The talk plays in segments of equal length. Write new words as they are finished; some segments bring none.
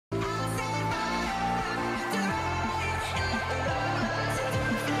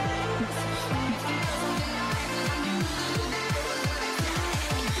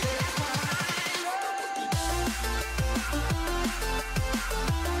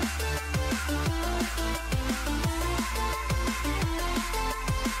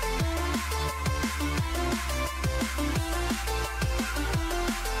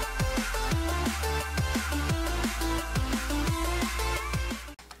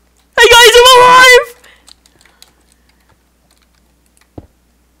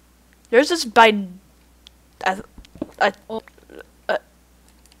There's this by... Oh.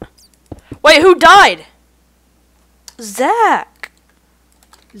 Wait, who died? Zach.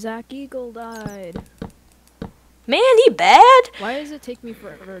 Zach Eagle died. Man, he bad? Why does it take me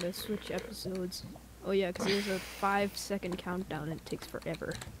forever to switch episodes? Oh yeah, because there's a 5-second countdown and it takes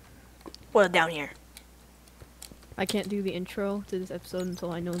forever. What, down here? I can't do the intro to this episode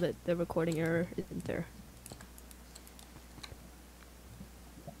until I know that the recording error isn't there.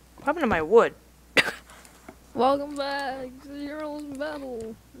 What happened to my wood? Welcome back to Heroes in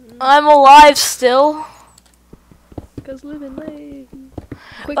Battle. I'm alive still. Because Livin late.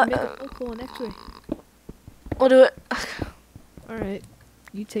 Quick, make a local and X-ray. We'll do it. Alright,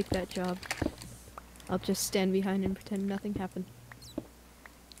 you take that job. I'll just stand behind and pretend nothing happened.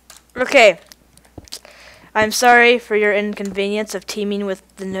 Okay. I'm sorry for your inconvenience of teaming with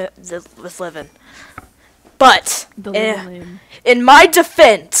with Livin. But in my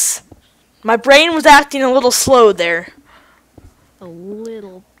defense, my brain was acting a little slow there. A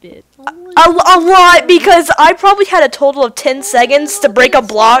little bit. A lot, because I probably had a total of 10 seconds to break a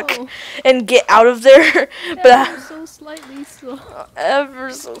block and get out of there. Ever so slightly slow.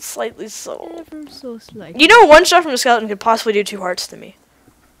 Ever so slightly slow. Ever so slightly. You know, one shot from a skeleton could possibly do 2 hearts to me.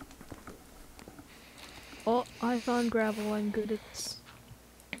 Oh, I found gravel. I'm good at this.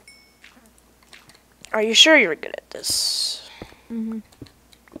 Are you sure you're good at this? Mm-hmm.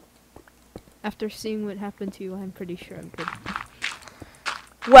 After seeing what happened to you, I'm pretty sure I'm good.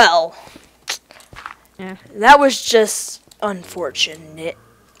 Well, yeah. That was just unfortunate.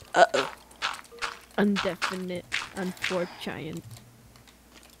 Uh-oh. Undefinite. Unfortunate.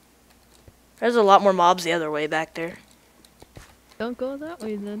 There's a lot more mobs the other way back there. Don't go that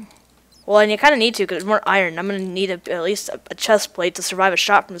way then. Well, and you kind of need to, because there's more iron. I'm going to need at least a chest plate to survive a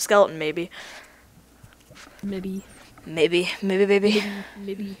shot from a skeleton, maybe. Maybe. Maybe. Maybe, baby.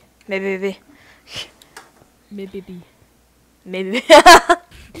 Maybe. Maybe, baby. Maybe. Maybe.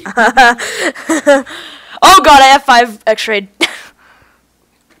 Oh god, I have 5 X-rayed.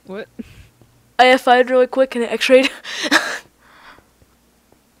 What? I have 5 really quick and X-rayed.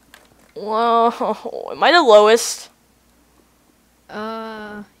 Whoa, am I the lowest?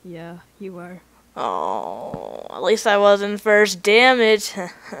 Yeah, you are. Oh, at least I wasn't first. Damn it.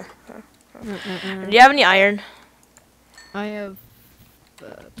 Do you have any iron? I have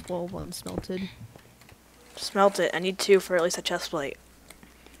 12 unsmelted. Smelt it. I need 2 for at least a chest plate.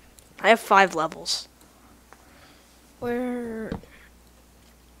 I have 5 levels. Where?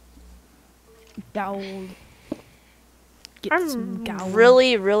 Gold. I'm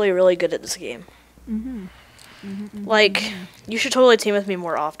really, really, really good at this game. Like, you should totally team with me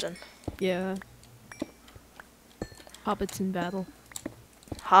more often. Yeah. Hobbits in battle.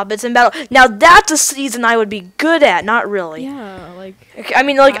 Hobbits in battle. Now that's a season I would be good at. Not really. Yeah, like. I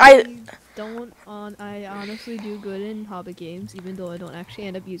mean, like I honestly do good in Hobbit games, even though I don't actually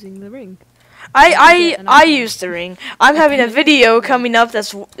end up using the ring. I use the ring. I'm having a video coming up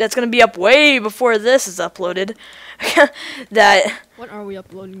that's gonna be up way before this is uploaded. When are we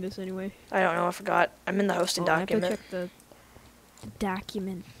uploading this anyway? I don't know. I forgot. I'm in the hosting document. I have to check the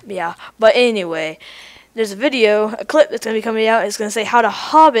document. Yeah, but anyway, there's a clip that's gonna be coming out. It's gonna say how to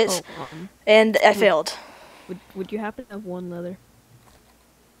hobbit, and I failed. Would you happen to have 1 leather?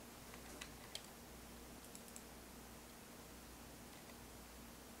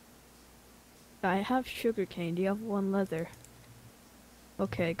 I have sugarcane. Do you have 1 leather?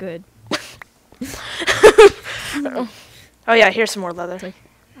 Okay, good. Oh yeah, here's some more leather.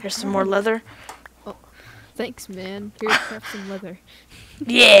 Here's some more leather. Oh, thanks, man. Here, have some leather.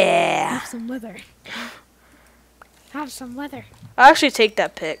 Yeah. Have some leather. Have some leather. I'll actually take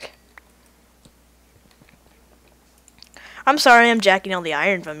that pick. I'm sorry I'm jacking all the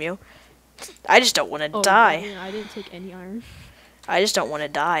iron from you. I just don't want to die. I didn't take any iron. I just don't want to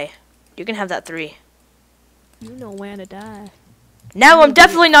die. You can have that 3. You know when to die. Now I'm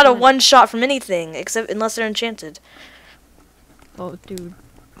definitely not a 1-shot from anything, unless they're enchanted. Oh, dude.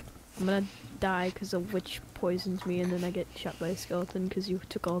 I'm gonna die because a witch poisons me and then I get shot by a skeleton because you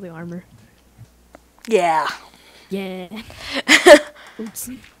took all the armor. Yeah. Yeah. Oops.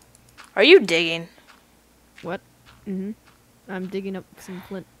 Are you digging? What? I'm digging up some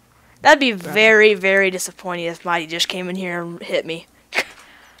flint. That'd be very, very disappointing if Mighty just came in here and hit me.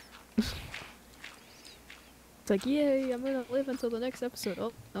 It's like, yay, I'm gonna live until the next episode.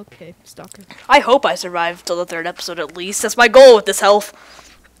 Oh, okay, stalker. I hope I survive till the 3rd episode at least. That's my goal with this health.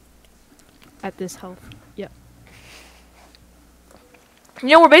 At this health, yep. You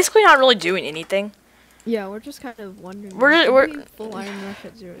know, we're basically not really doing anything. Yeah, we're just kind of wondering. We're full iron rush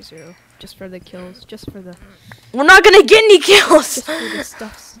at 0-0, just for the kills, just for the. We're not gonna get any kills. Just for the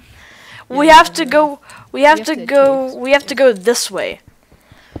stuffs. We have to go. We have to go. We have to go this way.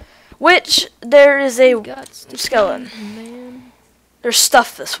 Which there is a skeleton. Man. There's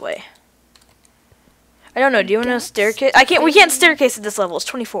stuff this way. I don't know. Do you want a staircase? I can't. We can't staircase at this level. It's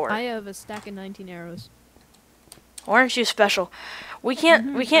 24. I have a stack of 19 arrows. Why aren't you special? We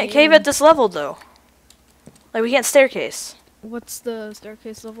can't. We can't cave at this level though. Like we can't staircase. What's the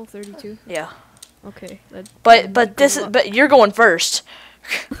staircase level? 32. Yeah. Okay. But you're going first.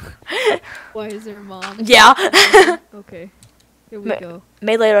 Why is there a mom? Yeah. Okay. Here we go.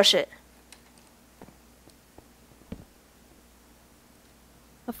 Melee rush it.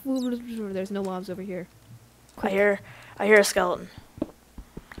 There's no mobs over here. I hear a skeleton.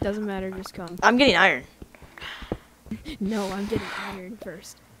 Doesn't matter, just come. I'm getting iron. No, I'm getting iron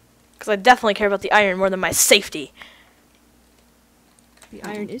first. Because I definitely care about the iron more than my safety. The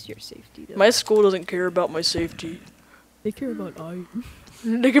iron is your safety, though. My school doesn't care about my safety. They care about iron.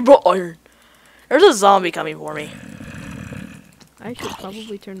 They care about iron. There's a zombie coming for me. I should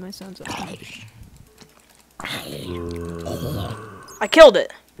probably turn my sounds up. I killed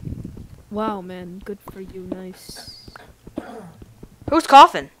it. Wow, man. Good for you. Nice. Who's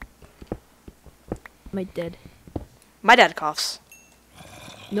coughing? My dead. My dad coughs.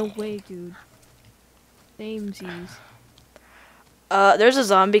 No way, dude. Samesies. There's a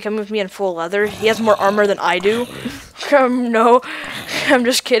zombie coming with me in full leather. He has more armor than I do. No, I'm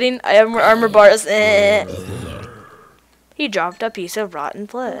just kidding. I have more armor bars. He dropped a piece of rotten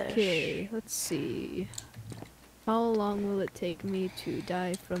flesh. Okay, let's see. How long will it take me to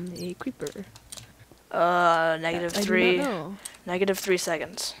die from a creeper? -3. -3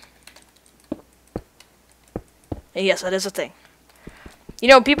 seconds. And yes, that is a thing. You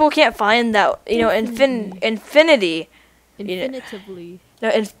know, people can't find that. You know, infinity. Infinitively. No,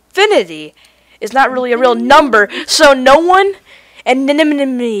 infinity is not really a real number. So no one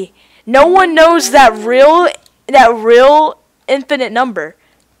knows that real infinite number.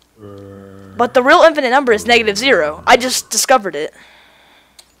 But the real infinite number is -0. I just discovered it.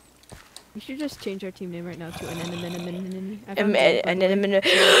 We should just change our team name right now to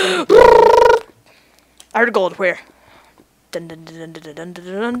I heard gold. Where?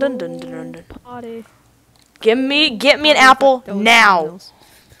 Potty. Get me an apple now.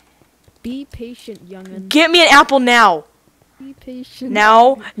 Be patient, youngin. Get me an apple now. Be patient.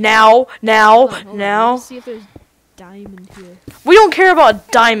 Now. Hold on. Let's see if there's diamond here. We don't care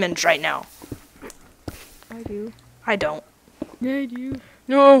about diamonds right now. I do. I don't. Yeah, I do.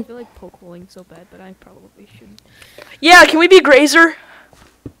 No. I feel like poke holing so bad, but I probably shouldn't. Yeah, can we be Grazer?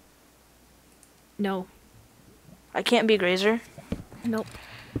 No. I can't be Grazer. Nope.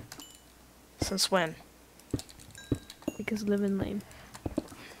 Since when? Because Livin lame.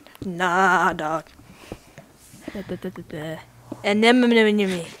 Nah, dog. And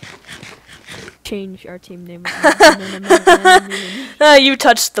then Change our team name. you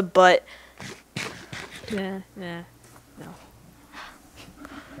touched the butt. Yeah. No.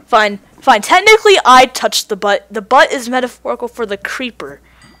 Fine. Technically, I touched the butt. The butt is metaphorical for the creeper.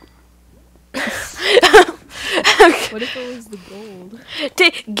 What if it was the gold?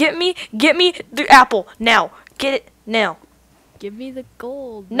 Get me the apple now. Get it now. Give me the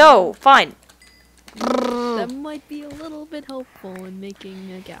gold. No, man. fine. That might be a little bit helpful in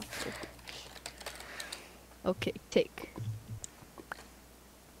making a gap. Okay, take.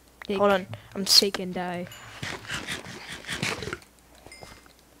 Hold on. I'm take and die.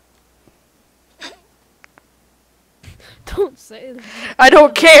 Don't say that. I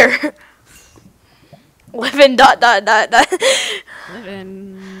don't care. Livin ...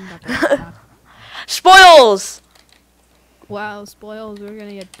 Livin ... Spoils! Wow, spoils, we're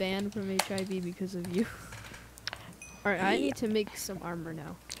gonna get banned from HIV because of you. Alright, I need to make some armor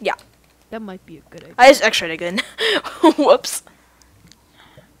now. Yeah. That might be a good idea. I just x-rayed again. Whoops.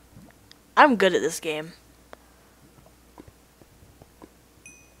 I'm good at this game.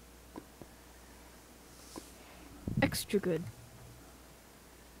 Extra good.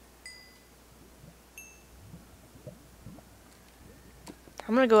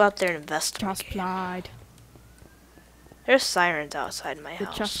 I'm gonna go out there and investigate. Just plied. There's sirens outside my The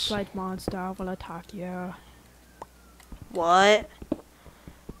house. just plied monster will attack you. What?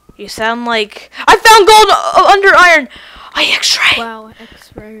 You sound like... I found gold under iron! I x-ray! Wow,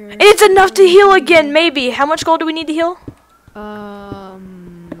 X-ray. It's enough to heal again, maybe. How much gold do we need to heal? 4.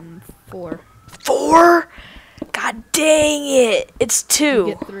 4? God dang it! It's 2.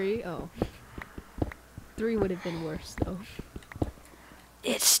 You get 3? Oh. 3 would have been worse, though.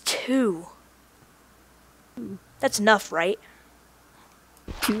 It's 2. That's enough, right?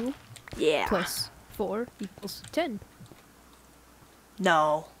 2? Yeah. Plus 4 equals 10.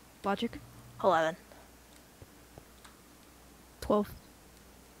 No. Logic. 11. 12.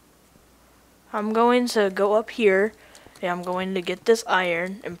 I'm going to go up here, and I'm going to get this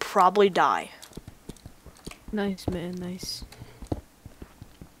iron and probably die. Nice, man, nice.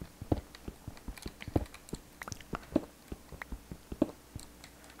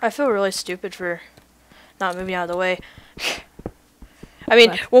 I feel really stupid for not moving out of the way. I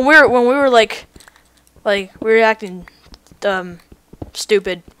mean, when we were like we were acting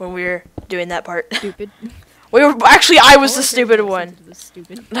stupid when we were doing that part. Stupid. We were actually I was the stupid one.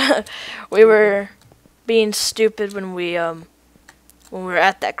 Stupid. We were being stupid when we were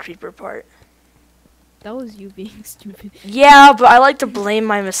at that creeper part. That was you being stupid. Yeah, but I like to blame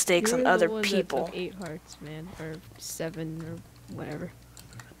my mistakes on other people. That took 8 hearts, man, or 7 or whatever.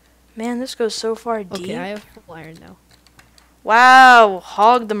 Man, this goes so far deep. Okay, I have full iron now. Wow,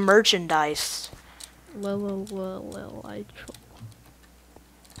 hog the merchandise.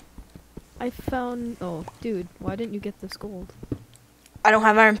 I found. Oh, dude, why didn't you get this gold? I don't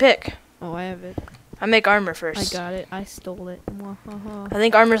have iron pick. Oh, I have it. I make armor first. I got it. I stole it. I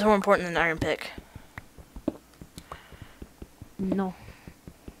think armor is more important than iron pick. No.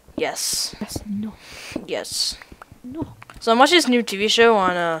 Yes. Yes. No. Yes. No. So I'm watching this new TV show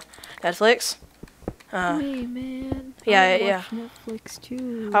on Netflix. Hey, man. Yeah, I yeah. watch Netflix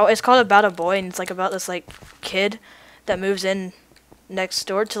too. Oh, it's called About a Boy, and it's like about this like kid that moves in next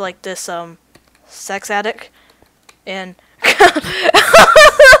door to like this sex addict, and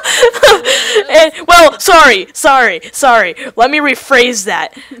and well, sorry. Let me rephrase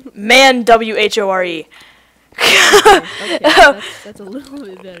that. Man, WHORE. Okay, that's a little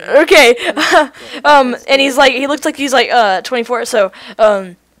bit better. Okay. And he looks like he's like 24, so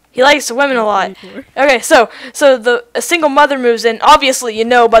he likes women a lot. 24. Okay, so a single mother moves in. Obviously, you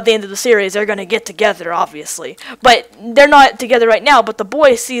know, by the end of the series they're gonna get together, obviously. But they're not together right now. But the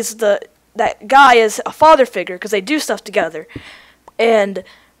boy sees that guy as a father figure because they do stuff together, and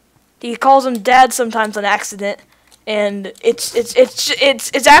he calls him dad sometimes on accident. And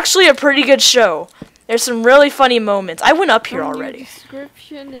it's actually a pretty good show. There's some really funny moments. I went up here From already. Your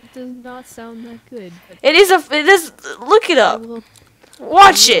description, it does not sound that good. It is. Look it up.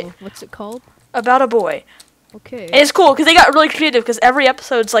 Watch it. What's it called? About a Boy. Okay. And it's cool because they got really creative because every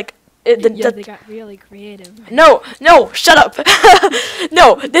episode's like. They got really creative. No, shut up.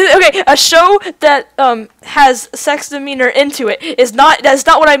 No, okay, a show that has sex demeanor into it that's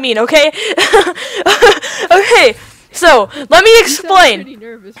not what I mean, okay? Okay, so let me explain. I'm pretty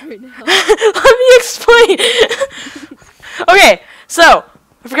nervous right now. Let me explain. Okay, so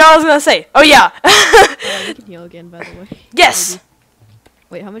I forgot what I was gonna say. Oh yeah. You can heal again, by the way. Yes. Maybe.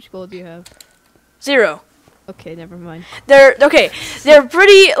 Wait, how much gold do you have? 0. Okay, never mind. They're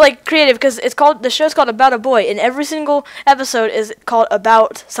pretty like creative because the show's called About a Boy, and every single episode is called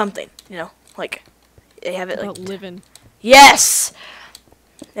about something. You know, like they have it about like Livin. Yes.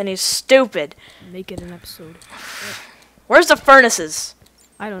 And he's stupid. Make it an episode. Where's the furnaces?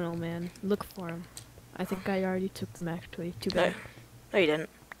 I don't know, man. Look for them. I think I already took them actually. Too bad. No, you didn't.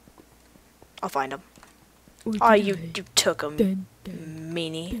 I'll find them. Ooh, Oh, you took them, dun,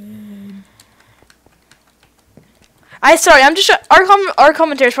 meanie. dun. I'm just our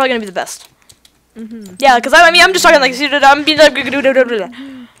commentary is probably gonna be the best. Yeah, because I mean I'm just talking like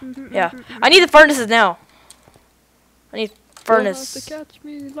yeah. I need the furnaces now. I need furnace. You'll have to catch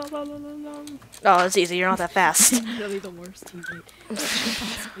me. La, la, la, la, la. Oh, that's easy. You're not that fast. Really the worst teammate you could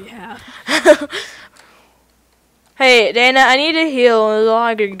possibly have. Hey, Dayna, I need to heal.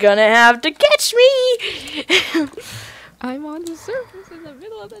 You're gonna have to catch me. I'm on the surface in the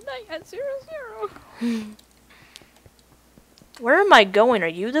middle of the night at 0-0. Where am I going? Are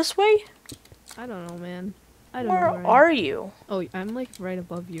you this way? I don't know, man. I don't know Where are you? Oh, I'm like right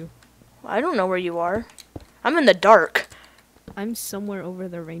above you. I don't know where you are. I'm in the dark. I'm somewhere over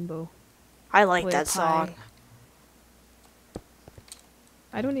the rainbow. I like Way that song. high.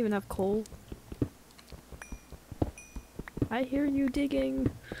 I don't even have coal. I hear you digging.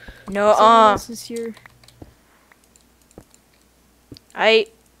 No, Someone else is here. I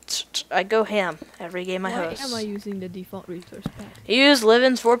go ham every game I host. Why am I using the default resource pack? You use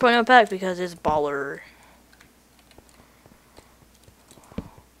Livin's 4.0 pack because it's baller.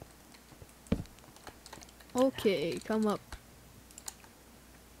 Okay, come up.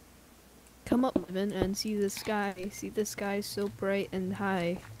 Come up, Livin, and see the sky. See the sky so bright and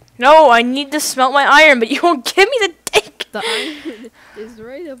high. No, I need to smelt my iron, but you won't give me the tank. The iron is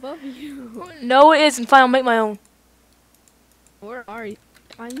right above you. No, it isn't. Fine, I'll make my own. Where are you?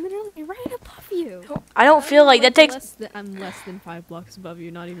 I'm literally right above you. I don't feel like that takes... I'm less than 5 blocks above you,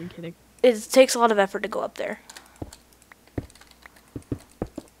 not even kidding. It takes a lot of effort to go up there.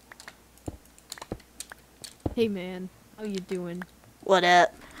 Hey man, how you doing? What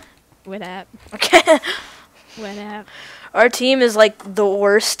up? What up? Okay. What up? Our team is like the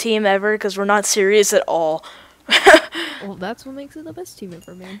worst team ever because we're not serious at all. Well, that's what makes it the best team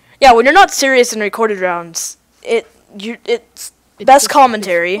ever, man. Yeah, when you're not serious in recorded rounds, it's best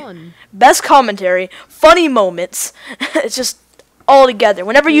commentary, best commentary, funny moments. It's just all together.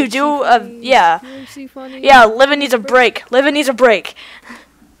 Whenever you do, yeah, Livin needs a break. Livin needs a break.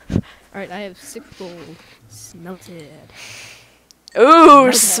 All right, I have 6 gold. Smelted.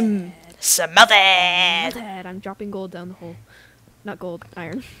 Ooh, smelted. I'm dropping gold down the hole. Not gold,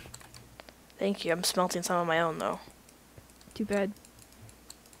 iron. Thank you. I'm smelting some of my own though. Too bad.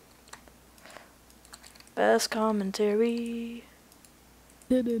 Best commentary.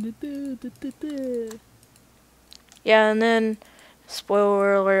 Yeah, and then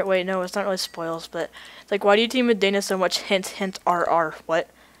spoiler alert. Wait, no, it's not really spoils, but it's like, why do you team with Dayna so much? Hint, hint. RR. What?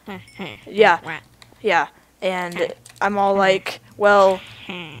 Yeah, yeah. And I'm all like, well,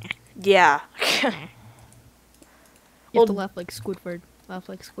 yeah. You have to laugh like Squidward. Laugh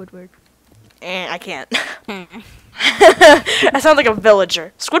like Squidward. I can't. I sound like a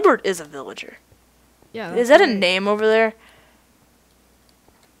villager. Squidward is a villager. Yeah. Is that a name over there?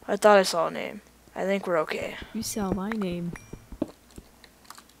 I thought I saw a name. I think we're okay. You saw my name.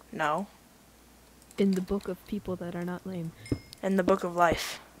 No. In the book of people that are not lame. In the Book of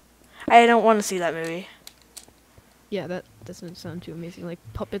Life. I don't want to see that movie. Yeah, that doesn't sound too amazing. Like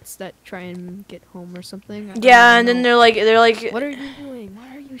puppets that try and get home or something. Yeah, and then they're like. What are you doing?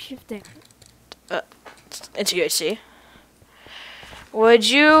 Why are you shifting? Into UHC. Would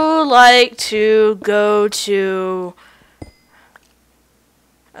you like to go to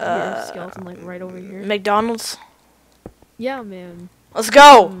skeleton like right over here? McDonald's? Yeah, man. Let's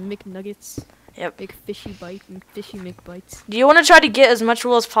go. McNuggets. Yep. Big fishy bite and fishy McBites. Do you want to try to get as much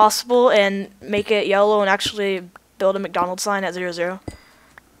wool as possible and make it yellow and actually build a McDonald's sign at 00?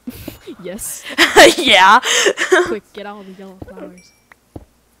 Yes. Yeah. Quick, get all the yellow flowers.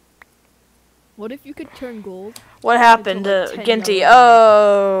 What if you could turn gold? What happened to Ginty?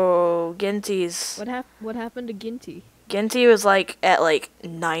 Oh, Ginty's. What happened to Ginty? Ginty was like at like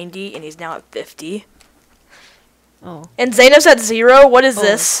 90 and he's now at 50. Oh. And Zaenith's at 0. What is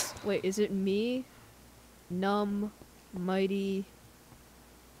this? Wait, is it me? Numb, mighty.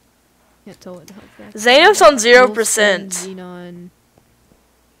 Can't tell what the health is. Zaenith's on 0%. Xenon.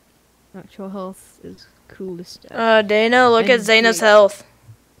 Natural health is coolest. Dayna, look at Zaenith's health.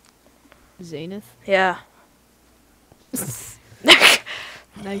 Zaenith? Yeah.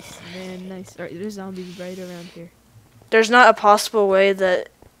 Nice, man, nice. Alright, there's zombies right around here. There's not a possible way that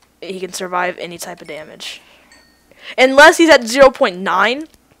he can survive any type of damage. Unless he's at 0.9.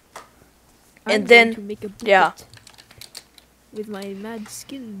 And then, to make a yeah. With my mad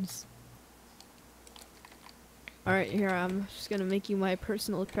skills. Alright, here, I'm just gonna make you my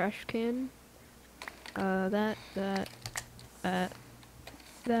personal trash can. That.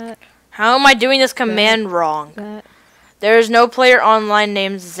 How am I doing this command wrong? That. There is no player online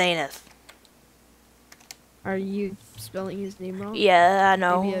named Zaenith. Are you spelling his name wrong? Yeah, I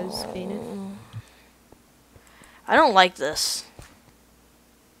know. Maybe as Zaenith? I don't like this.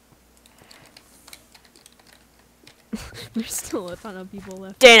 There's still a ton of people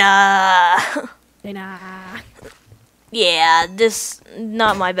left. Dayna! Dayna! Yeah, this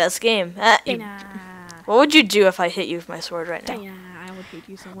not my best game. Dayna! What would you do if I hit you with my sword right now? Dayna! I would hate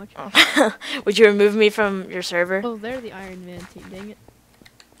you so much. Oh. Would you remove me from your server? Oh, they're the Iron Man team, dang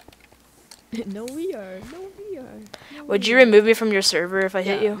it. No, we are. No, we are. No, would you remove me from your server if I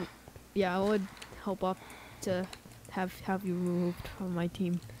hit you? Yeah, I would help up to have you removed from my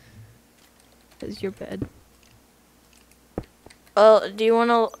team. Because you're bad. Do you want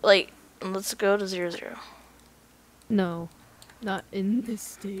to, like, let's go to 00. No, not in this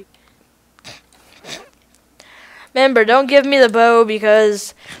state. Remember, don't give me the bow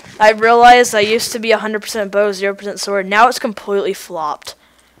because I realized I used to be 100% bow, 0% sword. Now it's completely flopped.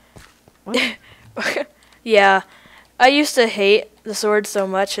 What? Yeah, I used to hate the sword so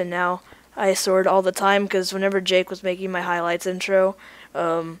much, and now I sword all the time because whenever Jake was making my highlights intro,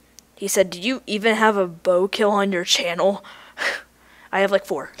 he said, "Do you even have a bow kill on your channel?" I have like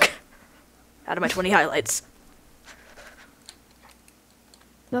 4 out of my 20 highlights.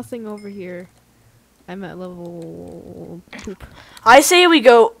 Nothing over here. I'm at level poop. I say we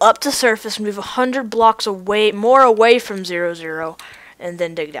go up to surface, move 100 blocks away, more away from 00, and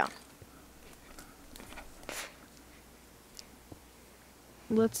then dig down.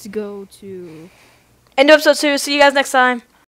 Let's go to... End of episode 2. See you guys next time.